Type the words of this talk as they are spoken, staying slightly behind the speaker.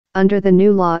Under the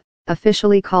new law,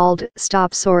 officially called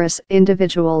STOP Soros,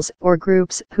 individuals or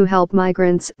groups who help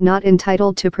migrants not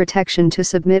entitled to protection to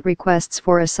submit requests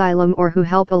for asylum or who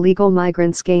help illegal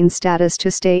migrants gain status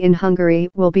to stay in Hungary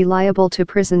will be liable to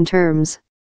prison terms.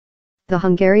 The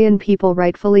Hungarian people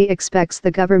rightfully expects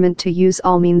the government to use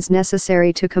all means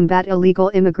necessary to combat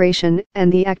illegal immigration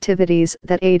and the activities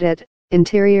that aid it,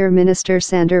 Interior Minister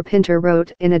Sander Pinter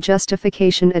wrote in a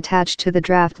justification attached to the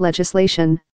draft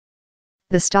legislation.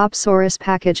 The Stop Soros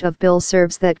package of bills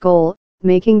serves that goal,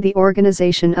 making the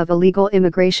organization of illegal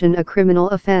immigration a criminal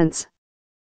offense.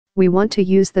 We want to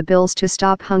use the bills to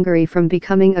stop Hungary from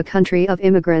becoming a country of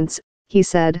immigrants, he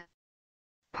said.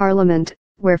 Parliament,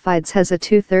 where Fidesz has a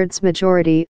two-thirds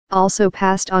majority, also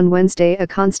passed on Wednesday a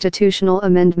constitutional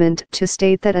amendment to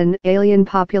state that an alien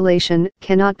population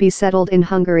cannot be settled in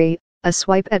Hungary, a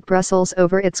swipe at Brussels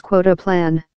over its quota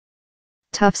plan.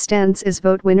 Tough stance is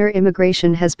vote winner.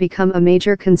 Immigration has become a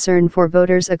major concern for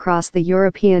voters across the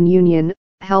European Union,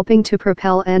 helping to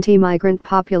propel anti-migrant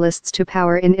populists to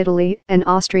power in Italy and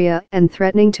Austria and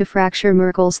threatening to fracture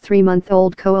Merkel's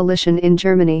three-month-old coalition in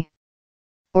Germany.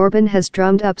 Orbán has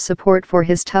drummed up support for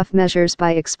his tough measures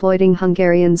by exploiting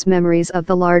Hungarians' memories of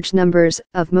the large numbers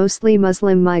of mostly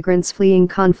Muslim migrants fleeing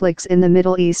conflicts in the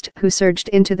Middle East who surged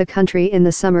into the country in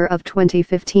the summer of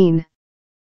 2015.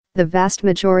 The vast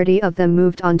majority of them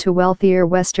moved on to wealthier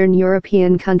Western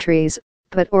European countries,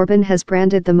 but Orbán has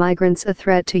branded the migrants a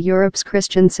threat to Europe's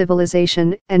Christian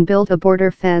civilization and built a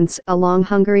border fence along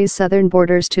Hungary's southern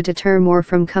borders to deter more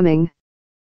from coming.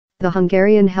 The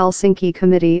Hungarian Helsinki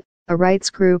Committee, a rights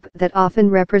group that often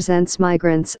represents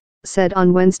migrants, said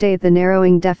on Wednesday the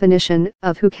narrowing definition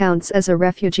of who counts as a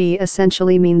refugee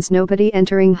essentially means nobody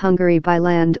entering Hungary by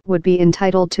land would be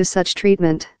entitled to such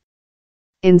treatment.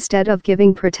 Instead of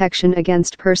giving protection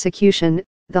against persecution,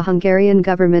 the Hungarian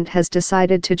government has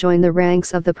decided to join the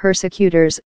ranks of the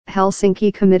persecutors,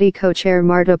 Helsinki Committee co-chair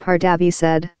Marta Pardavi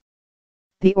said.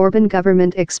 The Orbán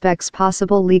government expects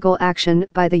possible legal action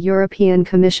by the European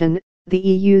Commission, the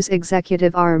EU's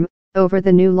executive arm, over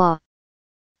the new law.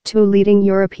 Two leading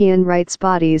European rights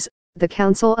bodies, the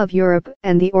Council of Europe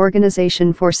and the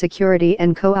Organization for Security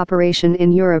and Cooperation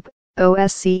in Europe,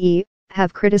 OSCE,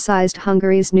 have criticized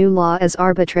Hungary's new law as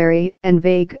arbitrary and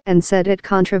vague and said it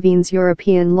contravenes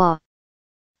European law.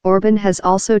 Orbán has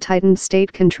also tightened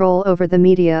state control over the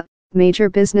media, major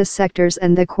business sectors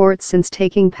and the courts since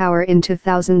taking power in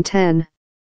 2010.